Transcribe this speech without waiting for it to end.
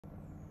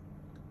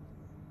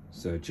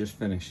So just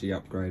finished the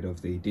upgrade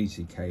of the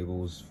DC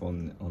cables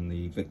on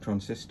the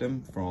Victron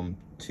system from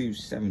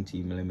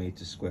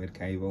 270mm squared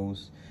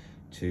cables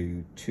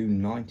to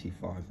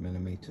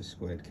 295mm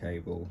squared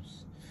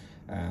cables.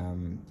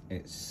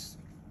 It's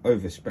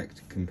over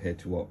spec compared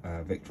to what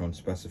Victron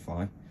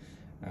specify.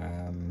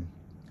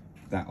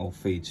 That all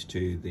feeds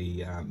to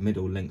the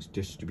middle lynx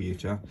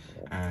distributor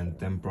and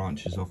then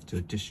branches off to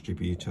a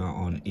distributor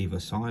on either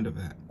side of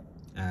it.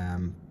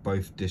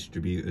 Both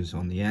distributors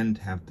on the end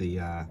have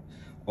the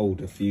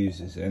Alder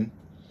fuses in,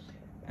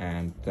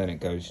 and then it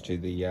goes to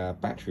the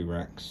battery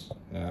racks,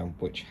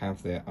 which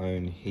have their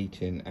own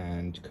heating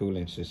and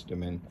cooling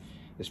system in.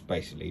 It's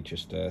basically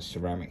just a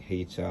ceramic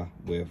heater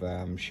with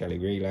Shelly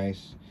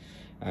relays,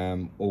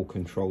 all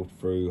controlled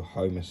through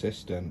Home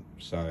Assistant,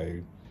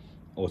 so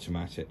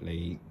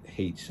automatically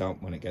heats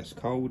up when it gets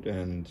cold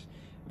and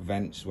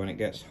vents when it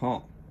gets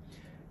hot.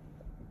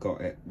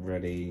 Got it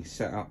ready,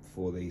 set up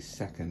for the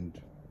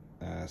second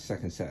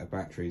set of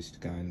batteries to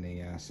go in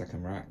the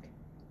second rack.